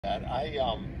That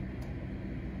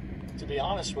to be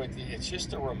honest with you, it's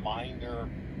just a reminder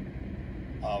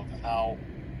of how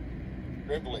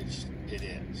privileged it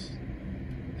is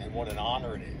and what an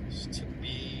honor it is to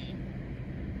be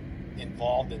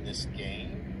involved in this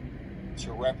game,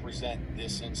 to represent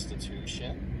this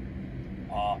institution,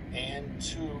 and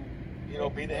to,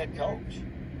 be the head coach.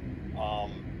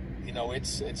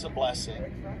 It's a blessing,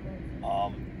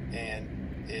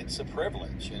 and it's a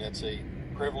privilege, and it's a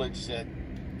privilege that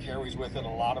carries with it a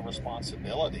lot of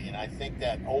responsibility. And I think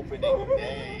that opening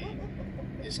day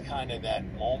is kind of that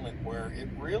moment where it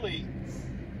really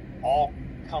all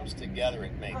comes together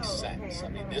and makes sense. I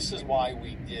mean, this is why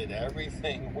we did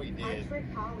everything we did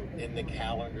in the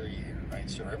calendar year, right?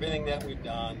 So everything that we've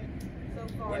done,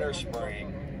 winter,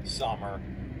 spring, summer,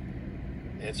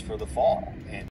 it's for the fall. And